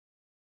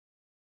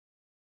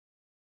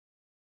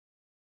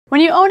When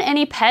you own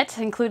any pet,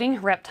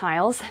 including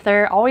reptiles,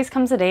 there always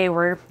comes a day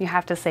where you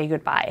have to say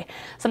goodbye.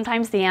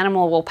 Sometimes the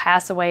animal will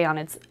pass away on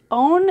its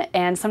own,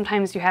 and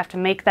sometimes you have to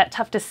make that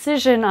tough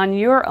decision on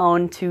your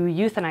own to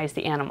euthanize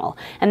the animal.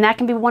 And that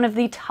can be one of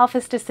the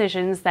toughest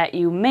decisions that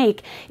you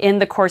make in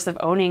the course of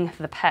owning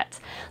the pet.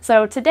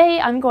 So today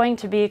I'm going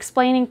to be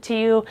explaining to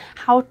you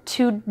how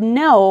to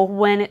know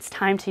when it's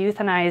time to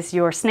euthanize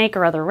your snake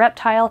or other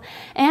reptile,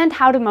 and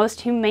how to most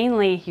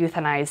humanely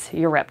euthanize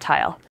your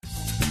reptile.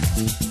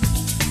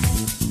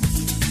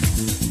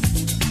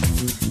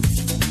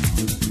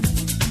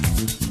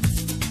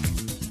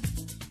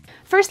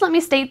 First, let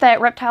me state that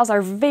reptiles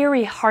are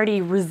very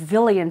hardy,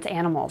 resilient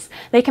animals.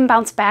 They can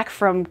bounce back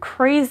from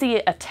crazy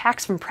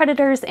attacks from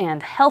predators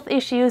and health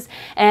issues,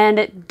 and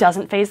it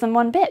doesn't faze them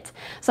one bit.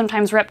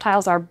 Sometimes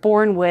reptiles are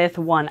born with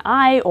one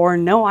eye or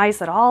no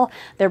eyes at all.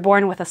 They're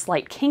born with a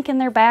slight kink in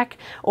their back,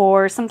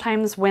 or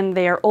sometimes when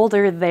they're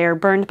older, they're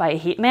burned by a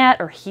heat mat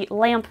or heat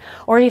lamp,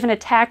 or even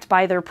attacked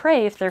by their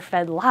prey if they're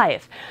fed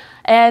live.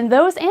 And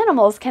those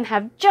animals can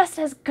have just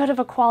as good of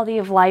a quality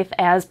of life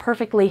as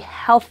perfectly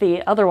healthy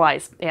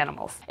otherwise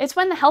animals. It's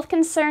when the health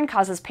concern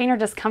causes pain or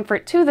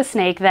discomfort to the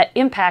snake that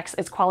impacts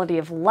its quality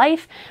of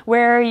life,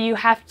 where you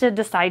have to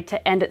decide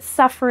to end its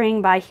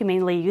suffering by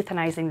humanely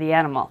euthanizing the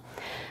animal.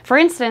 For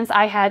instance,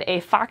 I had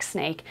a fox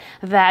snake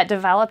that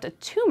developed a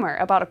tumor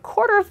about a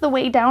quarter of the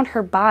way down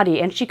her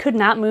body, and she could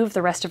not move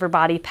the rest of her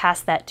body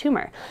past that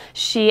tumor.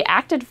 She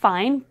acted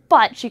fine,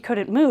 but she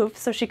couldn't move,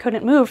 so she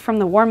couldn't move from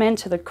the warm end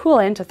to the cool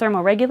end to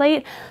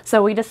thermoregulate.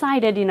 So we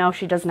decided,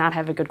 she does not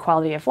have a good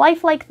quality of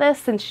life like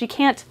this, and she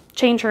can't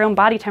change her own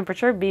body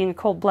temperature, being a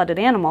cold-blooded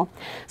animal.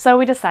 So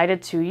we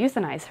decided to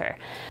euthanize her.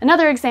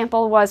 Another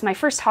example was my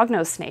first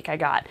hognose snake I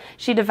got.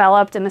 She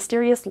developed a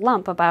mysterious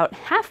lump about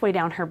halfway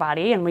down her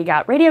body, and we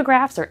got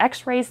radiographs or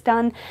x-rays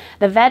done.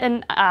 The vet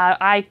and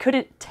I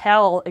couldn't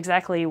tell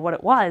exactly what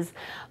it was,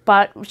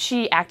 but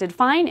she acted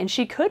fine and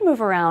she could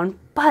move around,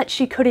 but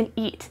she couldn't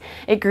eat.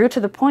 It grew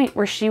to the point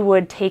where she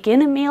would take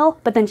in a meal,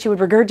 but then she would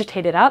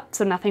regurgitate it up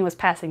so nothing was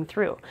passing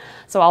through.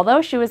 So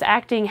although she was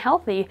acting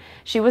healthy,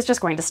 she was just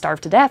going to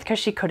starve to death because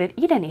she couldn't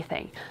eat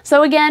anything.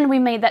 So again, we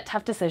made that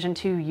tough decision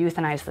to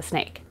euthanize the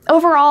snake.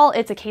 Overall,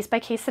 it's a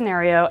case-by-case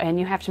scenario, and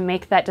you have to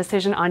make that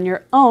decision on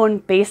your own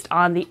based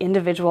on the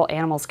individual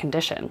animal's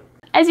condition.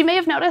 As you may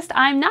have noticed,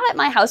 I'm not at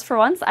my house for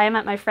once. I am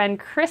at my friend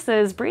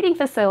Chris's breeding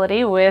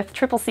facility with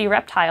C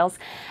Reptiles,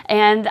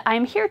 and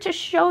I'm here to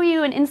show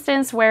you an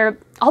instance where,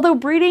 although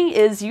breeding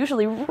is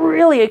usually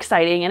really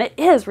exciting, and it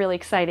is really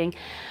exciting,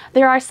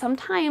 there are some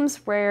times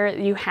where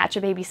you hatch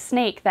a baby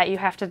snake that you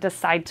have to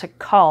decide to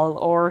cull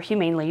or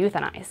humanely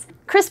euthanize.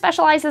 Chris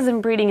specializes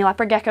in breeding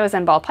leopard geckos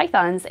and ball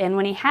pythons, and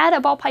when he had a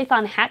ball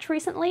python hatch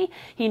recently,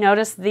 he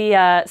noticed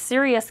the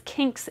serious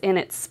kinks in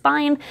its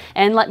spine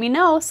and let me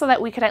know so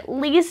that we could at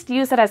least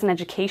use it as an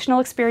educational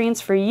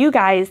experience for you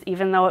guys,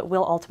 even though it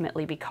will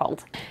ultimately be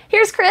culled.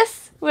 Here's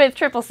Chris with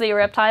C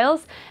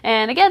Reptiles,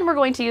 and again, we're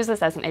going to use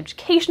this as an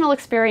educational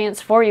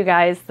experience for you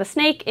guys. The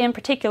snake in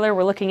particular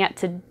we're looking at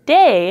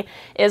today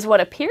is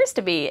what appears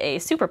to be a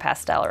super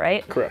pastel,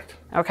 right? Correct.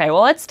 Okay,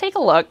 well, let's take a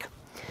look.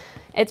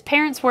 Its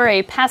parents were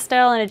a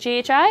pastel and a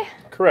GHI?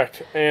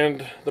 Correct.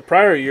 And the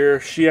prior year,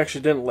 she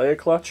actually didn't lay a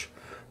clutch,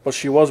 but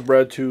she was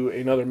bred to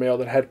another male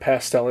that had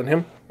pastel in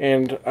him.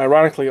 And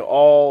ironically,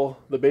 all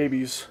the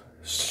babies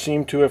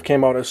seem to have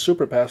came out as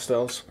super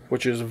pastels,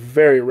 which is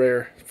very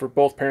rare for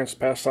both parents to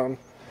pass on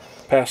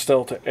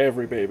pastel to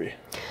every baby.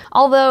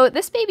 Although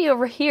this baby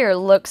over here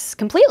looks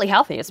completely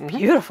healthy. It's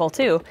beautiful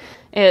too.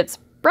 It's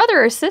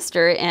brother or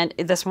sister, and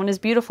this one is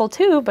beautiful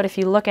too, but if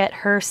you look at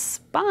her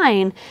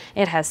spine,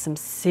 it has some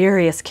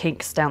serious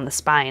kinks down the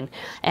spine.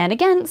 And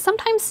again,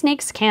 sometimes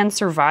snakes can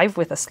survive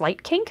with a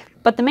slight kink,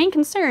 but the main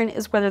concern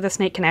is whether the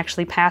snake can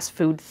actually pass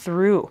food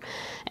through.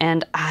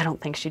 And I don't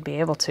think she'd be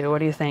able to. What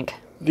do you think?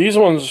 These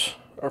ones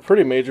are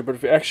pretty major,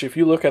 but if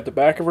you look at the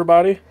back of her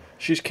body,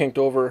 she's kinked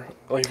over.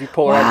 Like if you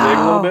pull her out the leg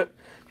a little bit,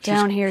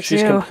 down here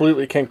she's too.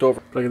 Completely kinked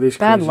over. Look at these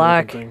Bad crazy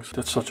luck. Things.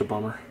 That's such a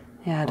bummer.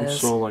 Yeah, it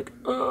is. So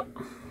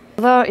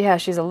Although, yeah,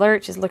 she's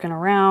alert, she's looking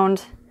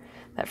around.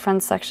 That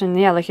front section,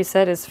 yeah, like you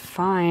said, is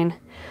fine.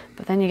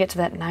 But then you get to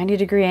that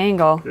 90-degree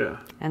angle. Yeah.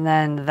 And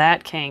then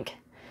that kink.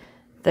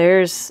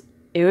 It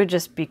would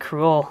just be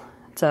cruel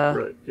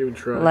to even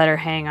try. Let her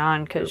hang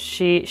on, because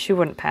she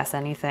wouldn't pass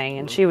anything,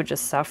 and she would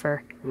just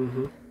suffer.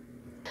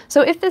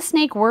 So if this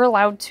snake were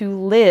allowed to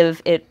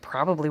live, it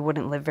probably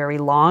wouldn't live very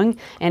long,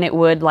 and it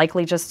would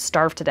likely just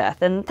starve to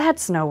death, and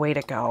that's no way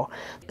to go.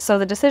 So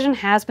the decision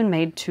has been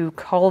made to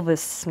cull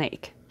this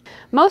snake.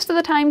 Most of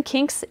the time,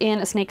 kinks in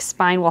a snake's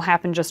spine will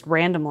happen just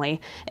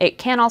randomly. It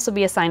can also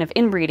be a sign of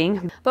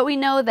inbreeding, but we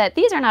know that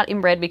these are not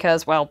inbred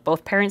because, well,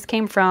 both parents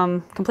came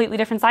from completely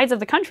different sides of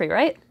the country,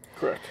 right?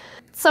 Correct.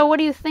 So what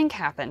do you think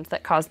happened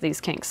that caused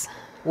these kinks?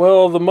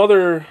 Well, the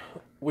mother,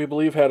 we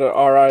believe, had an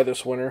RI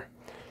this winter.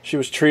 She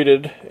was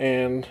treated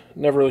and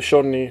never really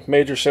showed any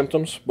major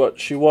symptoms, but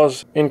she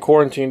was in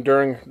quarantine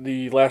during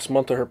the last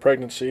month of her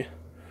pregnancy.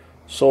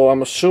 So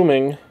I'm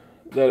assuming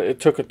that it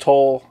took a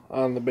toll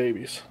on the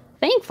babies.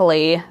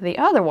 Thankfully, the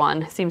other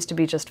one seems to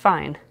be just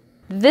fine.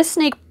 This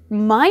snake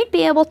might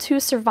be able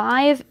to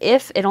survive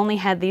if it only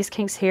had these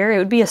kinks here. It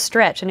would be a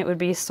stretch, and it would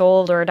be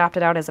sold or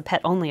adopted out as a pet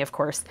only, of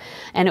course.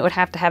 And it would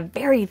have to have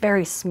very,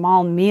 very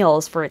small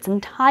meals for its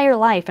entire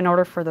life in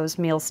order for those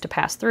meals to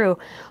pass through.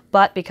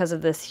 But because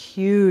of this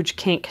huge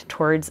kink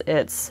towards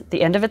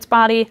the end of its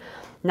body,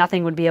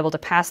 nothing would be able to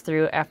pass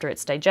through after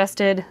it's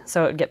digested,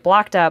 so it would get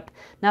blocked up,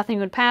 nothing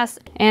would pass,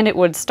 and it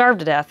would starve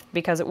to death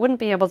because it wouldn't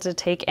be able to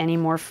take any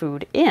more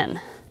food in.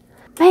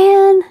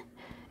 Man,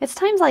 it's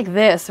times like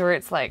this where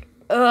it's like,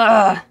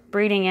 ugh,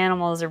 breeding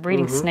animals or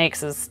breeding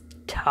snakes is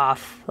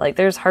tough. Like,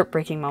 there's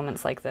heartbreaking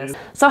moments like this.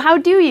 So how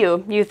do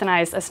you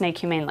euthanize a snake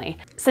humanely?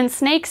 Since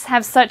snakes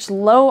have such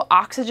low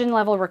oxygen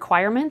level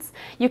requirements,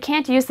 you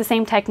can't use the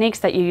same techniques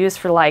that you use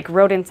for like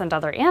rodents and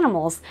other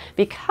animals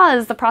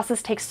because the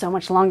process takes so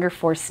much longer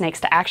for snakes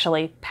to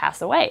actually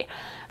pass away.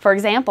 For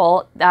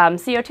example,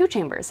 CO2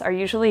 chambers are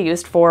usually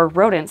used for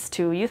rodents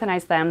to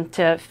euthanize them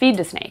to feed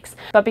to snakes.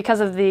 But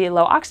because of the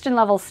low oxygen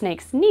levels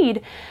snakes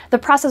need, the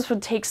process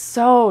would take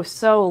so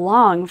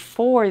long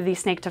for the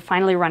snake to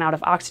finally run out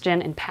of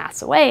oxygen and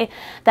pass away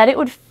that it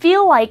would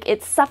feel like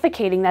it's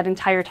suffocating that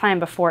entire time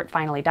before it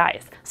finally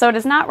dies. So it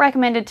is not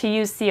recommended to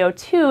use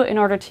CO2 in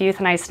order to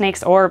euthanize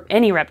snakes or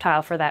any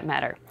reptile for that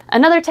matter.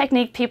 Another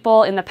technique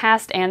people in the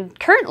past, and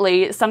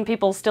currently some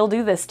people still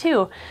do this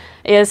too,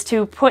 is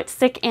to put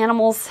sick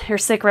animals or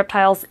sick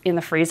reptiles in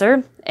the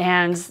freezer,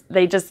 and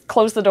they just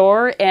close the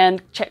door and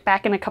check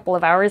back in a couple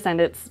of hours and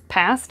it's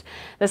passed.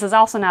 This is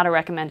also not a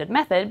recommended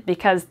method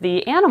because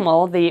the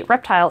animal, the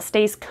reptile,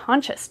 stays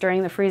conscious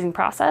during the freezing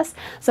process,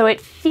 so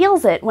it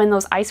feels it when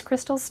those ice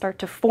crystals start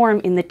to form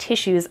in the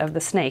tissues of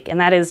the snake,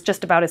 and that is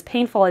just about as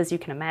painful as you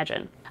can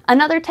imagine.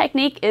 Another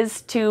technique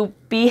is to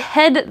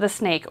behead the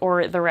snake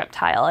or the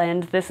reptile,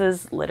 and this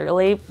is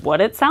literally what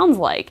it sounds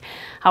like.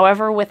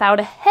 However, without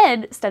a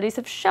head, studies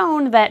have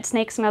shown that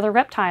snakes and other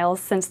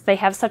reptiles, since they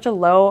have such a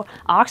low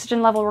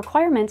oxygen level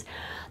requirement,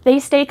 they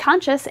stay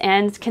conscious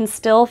and can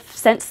still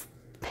sense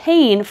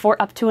pain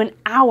for up to an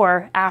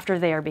hour after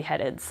they are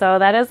beheaded. So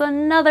that is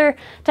another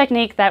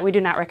technique that we do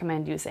not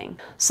recommend using.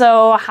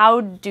 So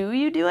how do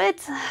you do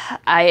it?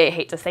 I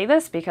hate to say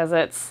this because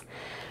it's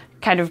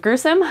kind of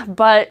gruesome,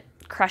 but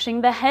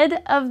crushing the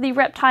head of the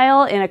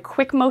reptile in a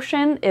quick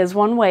motion is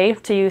one way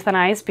to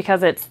euthanize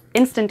because it's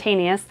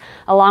instantaneous,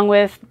 along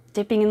with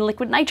dipping in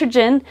liquid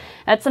nitrogen.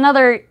 That's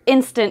another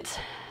instant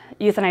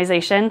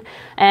euthanization,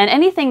 and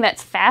anything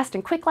that's fast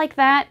and quick like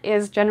that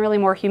is generally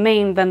more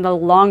humane than the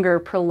longer,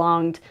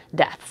 prolonged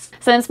deaths.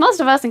 Since most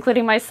of us,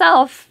 including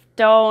myself,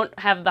 don't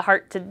have the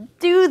heart to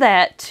do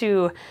that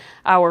to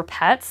our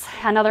pets,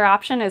 another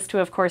option is to,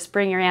 of course,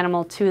 bring your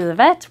animal to the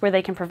vet where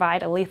they can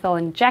provide a lethal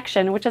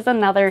injection, which is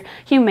another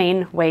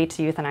humane way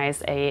to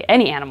euthanize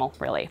any animal,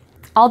 really.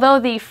 Although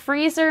the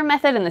freezer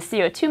method and the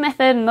CO2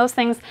 method and those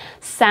things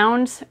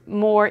sound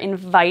more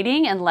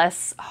inviting and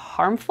less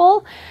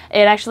harmful,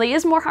 it actually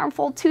is more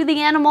harmful to the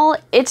animal.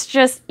 It's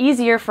just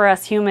easier for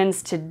us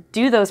humans to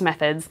do those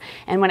methods.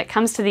 And when it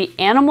comes to the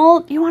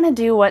animal, you want to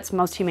do what's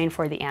most humane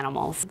for the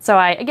animals. So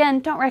I, again,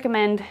 don't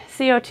recommend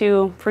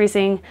CO2,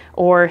 freezing,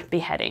 or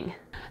beheading.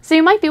 So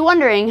you might be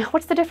wondering,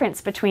 what's the difference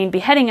between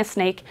beheading a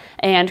snake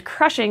and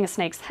crushing a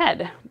snake's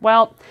head?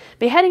 Well,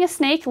 beheading a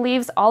snake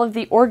leaves all of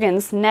the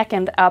organs, neck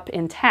and up,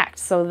 intact,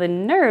 so the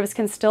nerves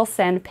can still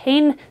send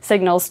pain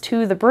signals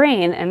to the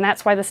brain, and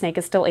that's why the snake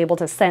is still able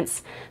to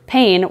sense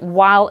pain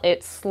while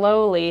it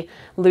slowly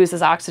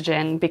loses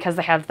oxygen because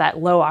they have that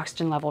low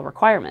oxygen level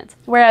requirement.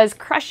 Whereas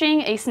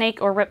crushing a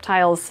snake or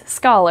reptile's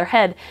skull or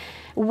head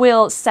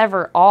will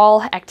sever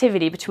all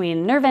activity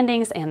between nerve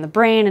endings and the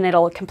brain, and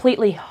it'll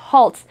completely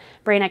halt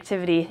brain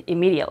activity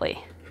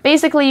immediately.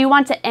 Basically, you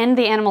want to end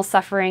the animal's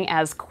suffering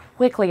as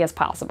quickly as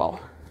possible.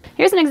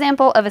 Here's an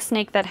example of a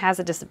snake that has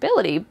a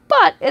disability,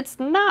 but it's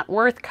not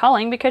worth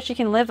culling because she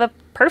can live a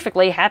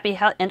perfectly happy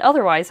and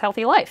otherwise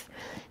healthy life.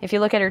 If you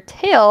look at her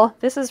tail,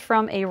 this is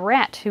from a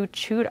rat who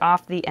chewed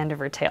off the end of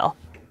her tail.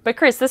 But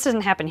Chris, this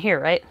doesn't happen here,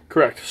 right?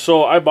 Correct.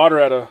 So I bought her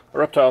at a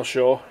reptile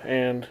show,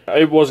 and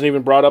it wasn't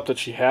even brought up that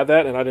she had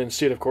that, and I didn't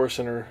see it, of course,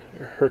 in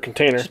her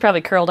container. She's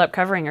probably curled up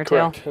covering her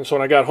tail. Correct. And so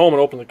when I got home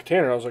and opened the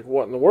container, I was like,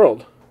 what in the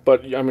world?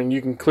 But, I mean,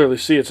 you can clearly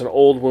see it's an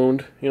old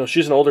wound. You know,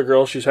 she's an older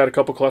girl. She's had a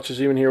couple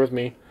clutches even here with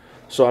me.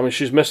 So, I mean,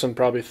 she's missing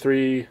probably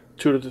 2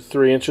 to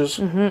 3 inches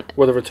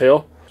worth of her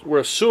tail. We're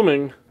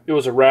assuming it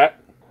was a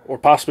rat or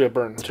possibly a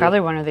burn. It's probably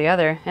one or the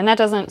other. And that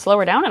doesn't slow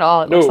her down at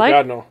all, it looks like. No,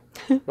 God, no.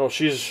 No,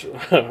 she's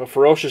a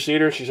ferocious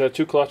eater. She's had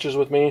 2 clutches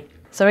with me.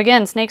 So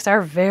again, snakes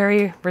are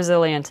very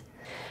resilient.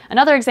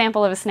 Another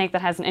example of a snake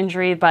that has an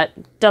injury but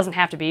doesn't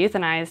have to be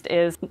euthanized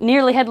is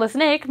nearly headless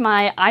Nick,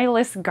 my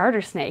eyeless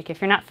garter snake. If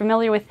you're not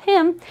familiar with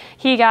him,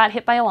 he got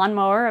hit by a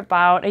lawnmower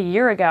about a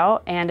year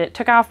ago, and it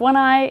took off one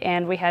eye,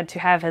 and we had to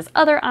have his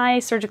other eye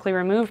surgically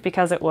removed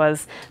because it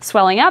was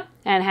swelling up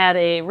and had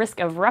a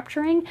risk of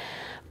rupturing.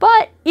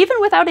 But even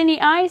without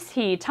any eyes,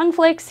 he tongue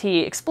flicks, he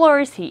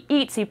explores, he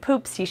eats, he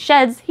poops, he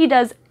sheds, he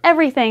does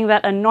everything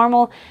that a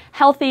normal,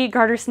 healthy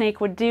garter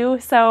snake would do,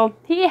 so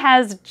he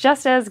has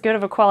just as good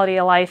of a quality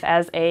of life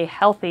as a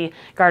healthy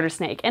garter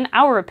snake, in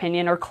our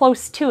opinion, or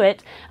close to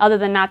it, other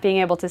than not being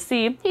able to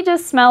see. He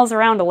just smells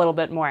around a little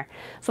bit more.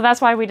 So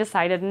that's why we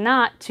decided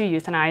not to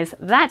euthanize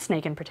that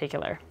snake in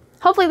particular.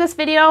 Hopefully this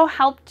video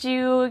helped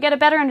you get a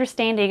better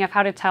understanding of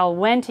how to tell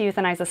when to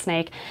euthanize a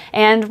snake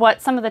and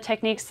what some of the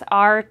techniques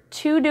are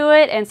to do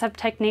it and some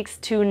techniques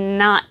to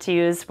not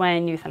use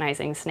when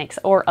euthanizing snakes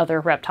or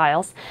other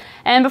reptiles.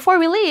 And before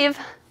we leave,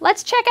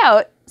 let's check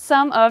out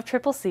some of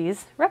Triple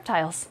C's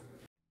reptiles.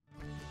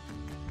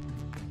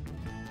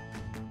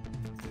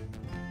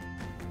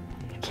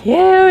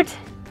 Cute!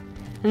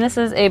 And this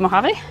is a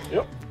Mojave?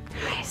 Yep.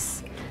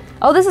 Nice.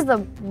 Oh, this is the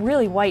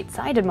really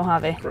white-sided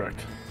Mojave. Correct.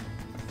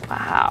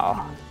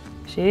 Wow,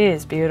 she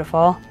is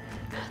beautiful.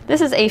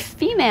 This is a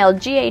female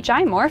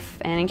GHI morph,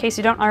 and in case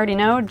you don't already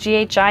know,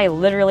 GHI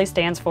literally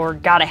stands for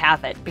gotta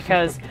have it,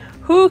 because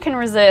who can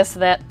resist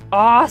that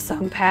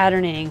awesome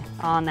patterning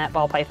on that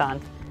ball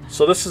python?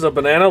 So this is a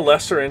banana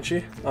Leicester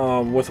Inchie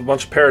with a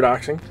bunch of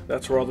paradoxing.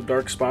 That's where all the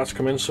dark spots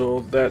come in,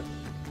 so that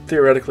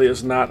theoretically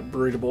is not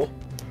breedable.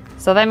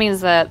 So that means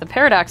that the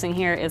paradoxing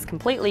here is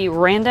completely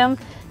random,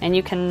 and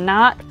you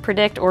cannot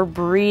predict or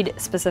breed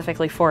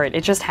specifically for it.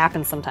 It just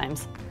happens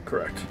sometimes.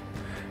 Correct.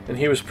 And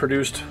he was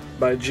produced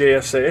by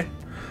JSA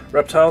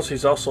Reptiles.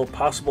 He's also a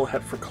possible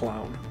het for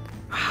clown.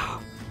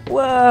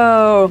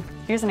 Whoa!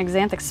 Here's an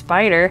axanthic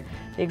spider.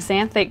 The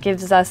axanthic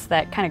gives us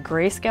that kind of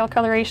grayscale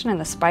coloration, and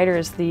the spider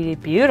is the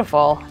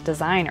beautiful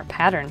design or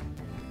pattern.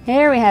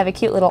 Here we have a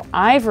cute little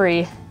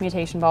ivory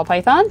mutation ball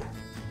python.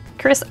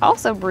 Chris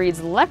also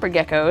breeds leopard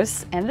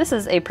geckos, and this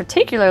is a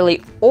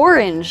particularly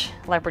orange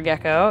leopard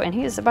gecko, and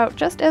he is about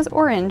just as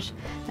orange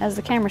as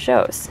the camera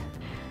shows.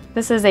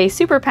 This is a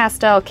super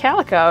pastel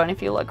calico, and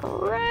if you look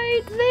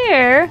right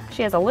there,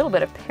 she has a little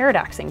bit of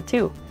paradoxing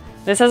too.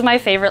 This is my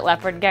favorite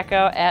leopard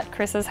gecko at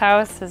Chris's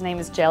house. His name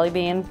is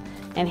Jellybean,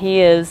 and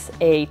he is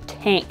a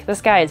tank. This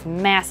guy is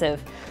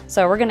massive.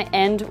 So we're gonna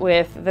end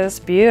with this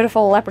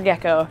beautiful leopard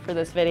gecko for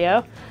this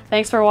video.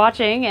 Thanks for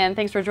watching, and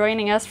thanks for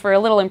joining us for a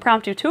little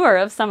impromptu tour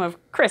of some of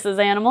Chris's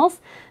animals,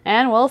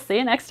 and we'll see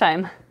you next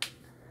time.